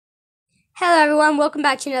Hello everyone, welcome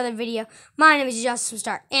back to another video. My name is Justin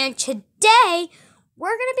Star, and today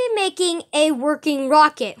we're going to be making a working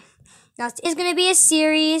rocket. Now this is going to be a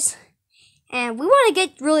series, and we want to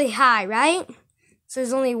get really high, right? So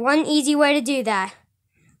there's only one easy way to do that.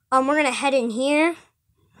 We're going to head in here.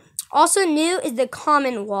 Also new is the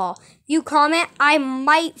comment wall. If you comment, I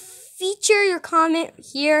might feature your comment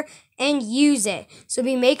here and use it. So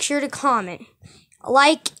make sure to comment,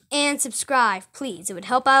 like, and subscribe, please. It would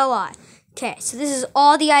help out a lot. Okay, so this is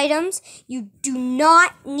all the items. You do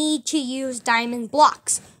not need to use diamond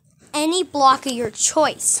blocks. Any block of your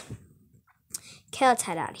choice. Okay, let's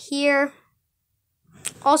head out here.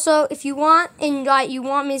 Also, if you want and you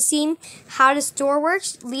want me to see how the store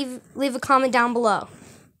works, leave a comment down below.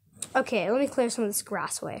 Okay, let me clear some of this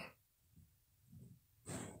grass away.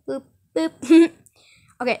 Boop, boop.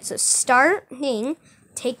 Okay, so starting,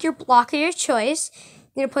 take your block of your choice.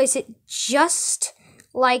 You're gonna place it just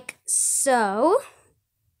like so.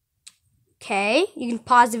 Okay, you can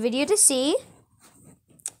pause the video to see.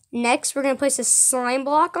 Next, we're going to place a slime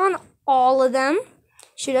block on all of them.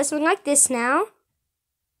 Should have something like this now.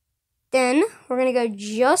 Then, we're going to go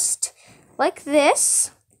just like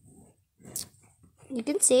this. You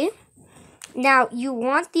can see. Now, you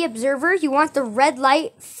want the observer, you want the red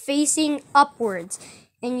light facing upwards.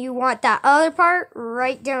 And you want that other part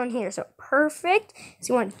right down here. So, perfect.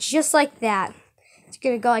 So, you want it just like that. It's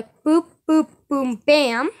going to go like boop, boop, boom,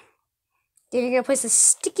 bam. Then you're going to place a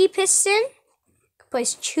sticky piston.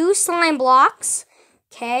 Place 2 slime blocks.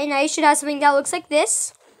 Okay, now you should have something that looks like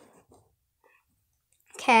this.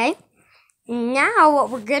 Okay. Now what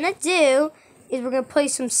we're going to do is we're going to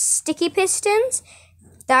place some sticky pistons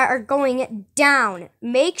that are going down.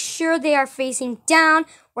 Make sure they are facing down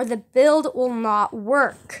or the build will not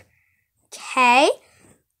work. Okay.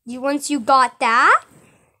 Once you got that,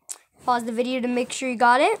 pause the video to make sure you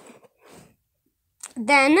got it.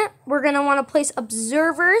 Then we're going to want to place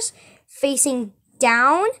observers facing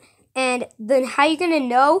down, and then how you're going to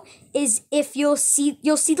know is if you'll see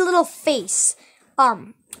the little face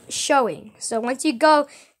showing. So once you go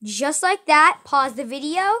just like that, pause the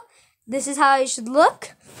video. This is how it should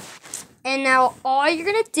look. And now all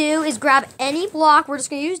you're going to do is grab any block. We're just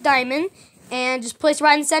going to use diamond and just place it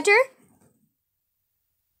right in the center.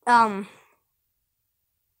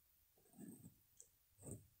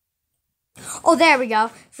 Oh, there we go.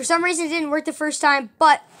 For some reason, it didn't work the first time,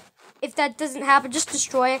 but if that doesn't happen, just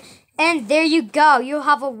destroy it. And there you go. You'll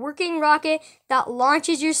have a working rocket that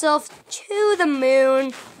launches yourself to the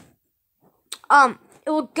moon. It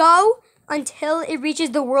will go until it reaches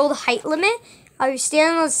the world height limit. You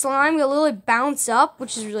stand on the slime, you'll literally bounce up,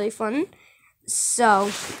 which is really fun. So,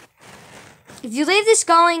 if you leave this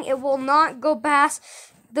going, it will not go past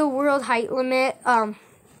the world height limit.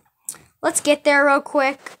 Let's get there real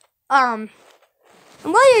quick. And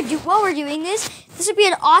while we're doing this would be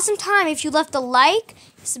an awesome time if you left a like,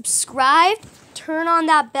 subscribe, turn on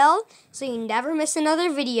that bell so you never miss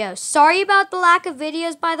another video. Sorry about the lack of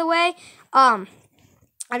videos, by the way. I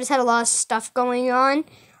just had a lot of stuff going on.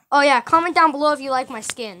 Oh yeah, comment down below if you like my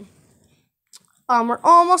skin. We're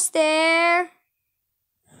almost there.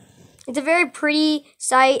 It's a very pretty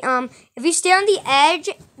sight. If you stay on the edge,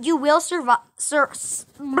 you will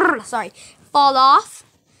fall off.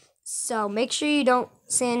 So make sure you don't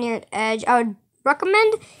stand near an edge. I would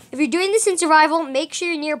recommend, if you're doing this in survival, make sure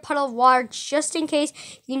you're near a puddle of water just in case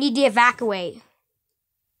you need to evacuate.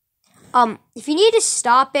 If you need to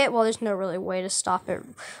stop it, well, there's no really way to stop it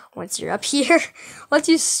once you're up here. Once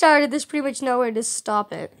you started, there's pretty much no way to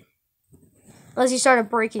stop it. Unless you started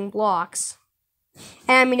breaking blocks.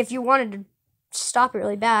 And I mean, if you wanted to stop it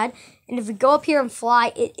really bad, and if we go up here and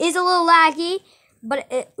fly, it is a little laggy, but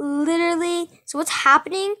it literally, so what's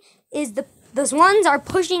happening is those ones are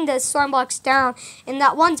pushing the slime blocks down, and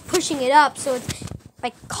that one's pushing it up, so it's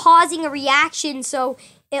like causing a reaction, so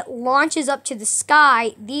it launches up to the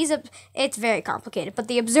sky. It's very complicated, but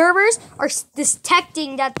the observers are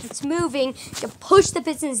detecting that it's moving to push the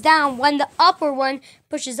pistons down when the upper one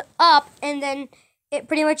pushes up, and then it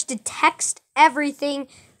pretty much detects everything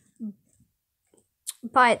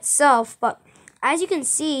by itself. But as you can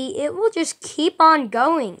see, it will just keep on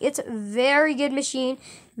going. It's a very good machine,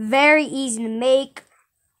 very easy to make.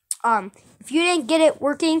 If you didn't get it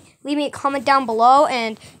working, leave me a comment down below.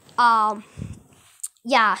 And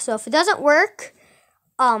yeah, so if it doesn't work,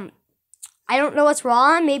 I don't know what's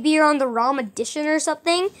wrong. Maybe you're on the wrong edition or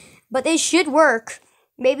something, but they should work.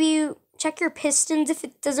 Maybe you check your pistons if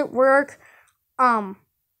it doesn't work.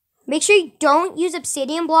 Make sure you don't use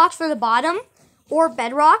obsidian blocks for the bottom or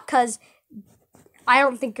bedrock, because I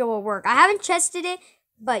don't think it will work. I haven't tested it,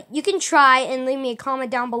 But you can try and leave me a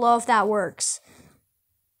comment down below if that works.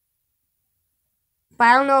 But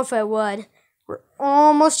I don't know if it would. We're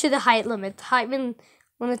almost to the height limit. The height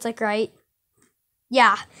limit's like right.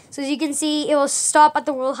 Yeah. So as you can see, it will stop at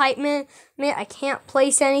the world height limit. I can't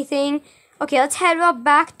place anything. Okay, let's head up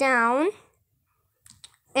back down.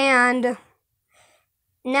 And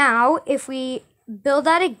now, if we build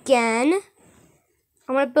that again,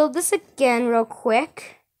 I'm going to build this again real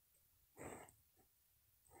quick.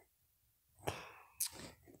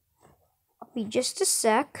 I'll be just a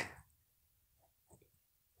sec.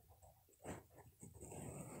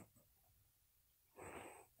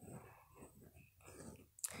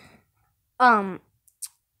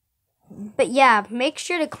 But yeah, make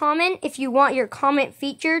sure to comment if you want your comment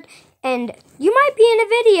featured, and you might be in a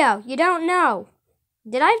video. You don't know.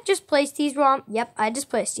 Did I just place these wrong? Yep, I just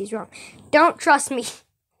placed these wrong. Don't trust me.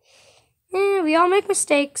 We all make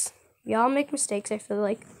mistakes. We all make mistakes, I feel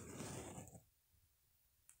like.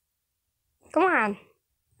 Come on.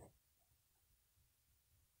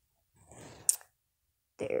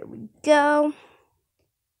 There we go.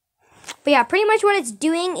 But yeah, pretty much what it's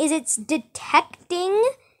doing is it's detecting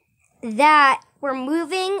that we're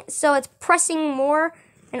moving, so it's pressing more.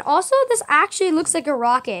 And also, this actually looks like a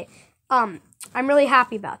rocket. I'm really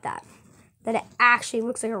happy about that it actually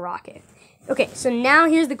looks like a rocket. Okay, so now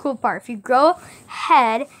here's the cool part. If you go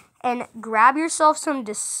ahead and grab yourself some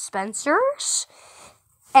dispensers,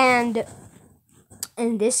 and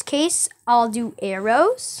in this case, I'll do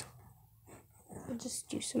arrows. I'll just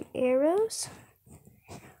do some arrows.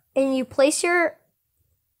 And you place your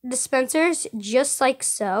dispensers just like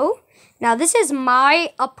so. Now, this is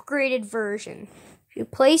my upgraded version. If you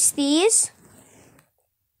place these,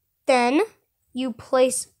 then you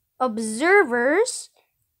place observers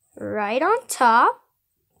right on top.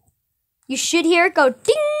 You should hear it go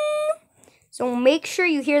ding. So make sure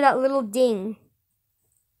you hear that little ding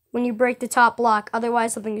when you break the top block.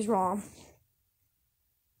 Otherwise, something is wrong.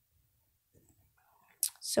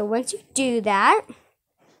 So once you do that,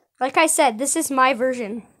 like I said, this is my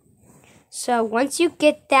version. So once you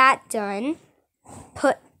get that done,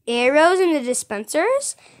 put arrows in the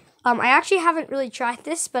dispensers. I actually haven't really tried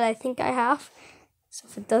this, but I think I have. So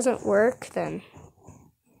if it doesn't work, then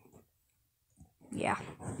yeah.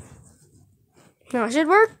 No, it should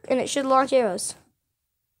work, and it should launch arrows.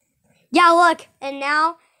 Yeah, look, and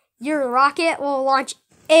now your rocket will launch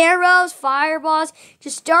arrows, fireballs.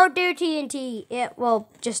 Just don't do TNT. It will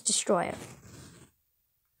just destroy it.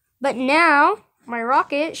 But now, my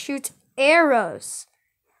rocket shoots arrows,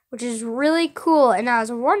 which is really cool. And I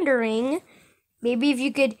was wondering, maybe if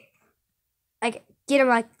you could, like, get them,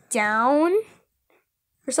 like, down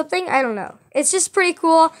or something. I don't know. It's just pretty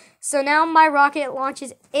cool. So now my rocket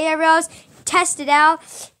launches arrows. Test it out.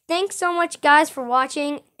 Thanks so much, guys, for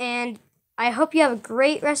watching. And I hope you have a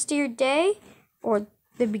great rest of your day, or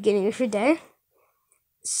the beginning of your day.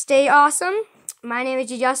 Stay awesome. My name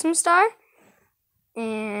is GG Awesome Star.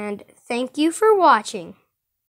 And thank you for watching.